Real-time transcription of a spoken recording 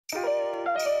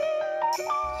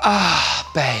Ah,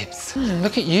 babes.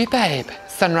 Look at you, babe.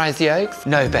 Sunrise yolks?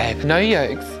 No, babe, no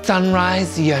yolks.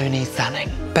 Sunrise yoni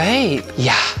sunning. Babe.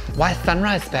 Yeah. Why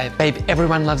sunrise, babe? Babe,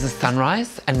 everyone loves a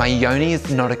sunrise, and my yoni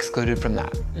is not excluded from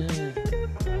that.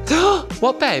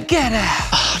 What, babe? Get out.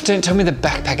 Oh, don't tell me the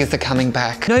backpackers are coming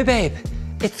back. No, babe.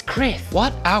 It's Chris.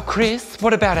 What? Our Chris?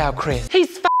 What about our Chris?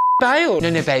 He's bailed.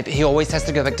 No, babe, he always has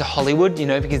to go back to Hollywood, you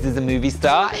know, because he's a movie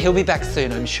star. He'll be back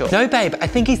soon, I'm sure. No, babe, I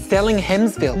think he's selling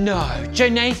Hemsville. No. Joe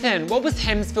Nathan, what was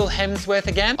Hemsworth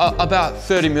again? About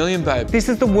 30 million, babe. This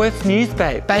is the worst news,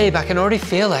 babe. Babe, I can already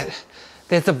feel it.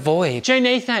 There's a void. Joe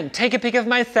Nathan, take a pic of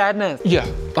my sadness. Yeah,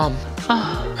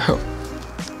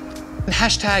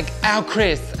 Hashtag our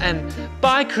Chris and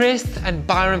bye Chris and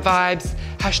Byron vibes.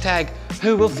 Hashtag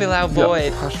who will fill our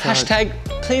void. Yep. Hashtag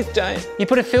please don't. You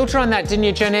put a filter on that, didn't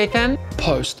you, Joe Nathan?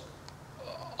 Post.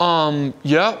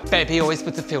 Yeah. Babe, he always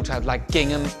puts a filter, like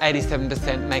gingham,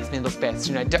 87% makes me look best,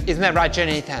 you know. Isn't that right, Joe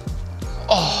Nathan?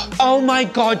 Oh my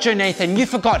God, Joe Nathan, you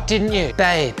forgot, didn't you?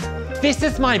 Babe, this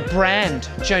is my brand,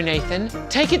 Joe Nathan.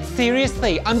 Take it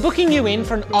seriously. I'm booking you in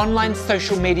for an online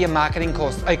social media marketing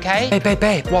course, okay?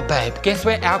 Babe. What, babe? Guess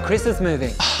where our Chris is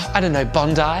moving? I don't know,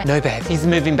 Bondi? No, babe. He's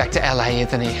moving back to LA,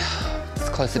 isn't he? It's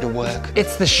closer to work.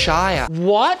 It's the Shire.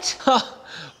 What?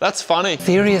 That's funny.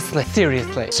 Seriously.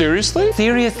 Seriously? Seriously.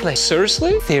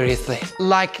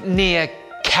 Like near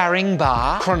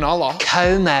Caringbah. Cronulla.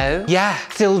 Como. Yeah.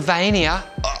 Sylvania.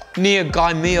 Near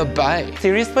Gymea Bay.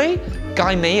 Seriously?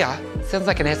 Gymea? Sounds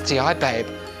like an STI, babe.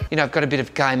 You know, I've got a bit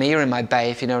of Gymea in my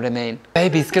bay, if you know what I mean.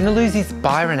 Babe, he's gonna lose his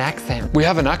Byron accent. We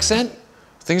have an accent?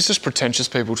 I think it's just pretentious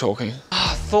people talking.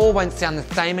 Thor won't sound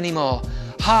the same anymore.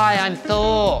 Hi, I'm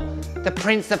Thor, the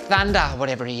Prince of Thunder,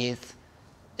 whatever he is.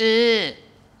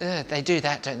 They do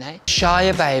that, don't they?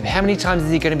 Shire, babe. How many times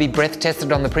is he going to be breath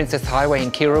tested on the Princess Highway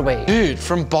in Kirrawee? Dude,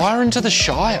 from Byron to the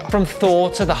Shire. From Thor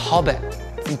to the Hobbit.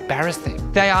 It's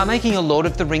embarrassing. They are making a Lord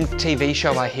of the Rings TV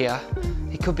show, I hear.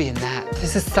 He could be in that.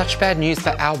 This is such bad news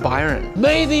for our Byron.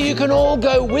 Maybe you can all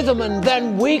go with him and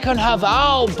then we can have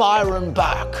our Byron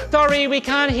back. Sorry, we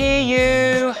can't hear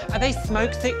you. Are they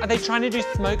trying to do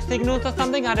smoke signals or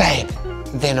something? I don't know.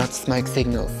 They're not smoke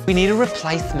signals. We need a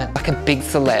replacement, like a big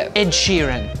celeb. Ed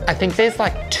Sheeran. I think there's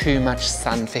like too much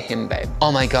sun for him, babe.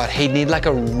 Oh my God, he'd need like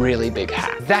a really big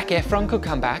hat. Zac Efron could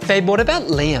come back. Babe, what about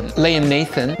Liam? Liam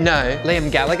Neeson? No. Liam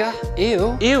Gallagher?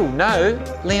 Ew. Ew, no.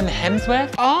 Liam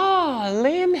Hemsworth? Oh,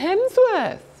 Liam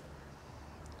Hemsworth.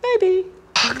 Maybe.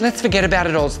 Let's forget about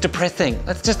it all. It's depressing.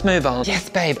 Let's just move on. Yes,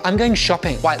 babe. I'm going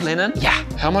shopping. White linen? Yeah.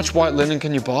 How much white linen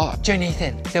can you buy? Joe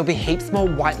Nathan, there'll be heaps more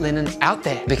white linen out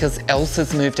there because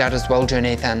Elsa's moved out as well, Joe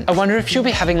Nathan. I wonder if she'll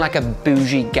be having like a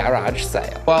bougie garage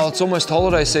sale. Well, it's almost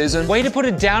holiday season. Way to put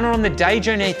a downer on the day,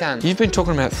 Joe Nathan. You've been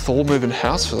talking about Thor moving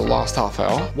house for the last half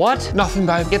hour. What? Nothing,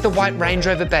 babe. Get the white Range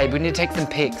Rover, babe. We need to take some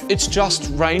pics. It's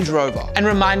just Range Rover. And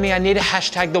remind me, I need to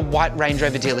hashtag the white Range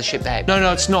Rover dealership, babe.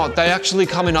 No, it's not. They actually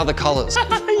come in other colours.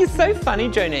 You're so funny,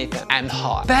 Joe Nathan. And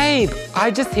hot. Babe,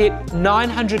 I just hit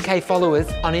 900K followers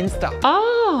on Insta.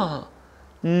 Ah,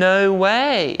 no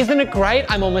way. Isn't it great?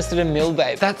 I'm almost at a mil,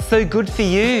 babe. That's so good for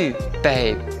you,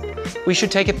 babe. We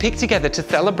should take a pic together to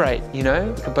celebrate, you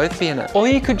know? We could both be in it. Or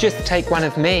you could just take one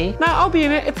of me. No, I'll be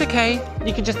in it. It's okay.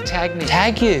 You could just tag me.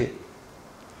 Tag you?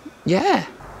 Yeah.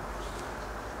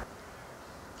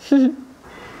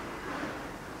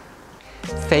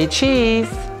 Say cheese.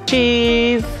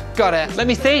 Cheese. Got it. Let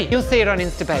me see. You'll see it on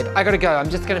Insta, babe. I gotta go. I'm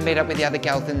just gonna meet up with the other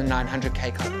gals in the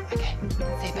 900K club. Okay.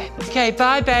 See you, babe. Okay,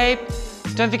 bye, babe.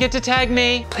 Don't forget to tag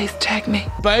me. Please tag me.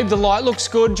 Babe, the light looks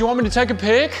good. Do you want me to take a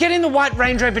pic? Get in the white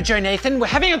Range Rover, Joe Nathan. We're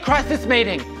having a crisis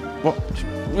meeting. What?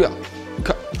 Yeah.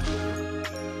 Okay.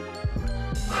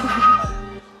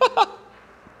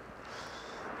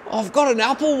 I've got an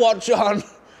Apple Watch on.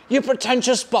 You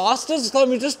pretentious bastards. Let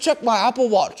me just check my Apple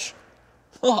Watch.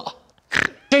 Joe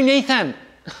Nathan.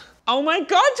 Oh my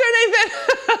God, Joe Nathan.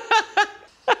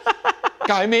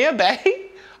 Gymea, babe.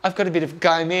 I've got a bit of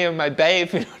Gymea in my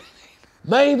babe, you know what I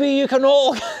mean? Maybe you can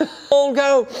all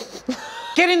go.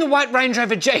 Get in the white Range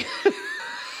Rover, Jay.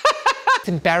 It's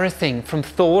embarrassing, from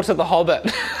Thor to the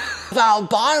Hobbit. Val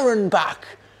Byron back.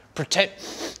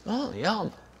 Oh,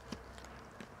 yum.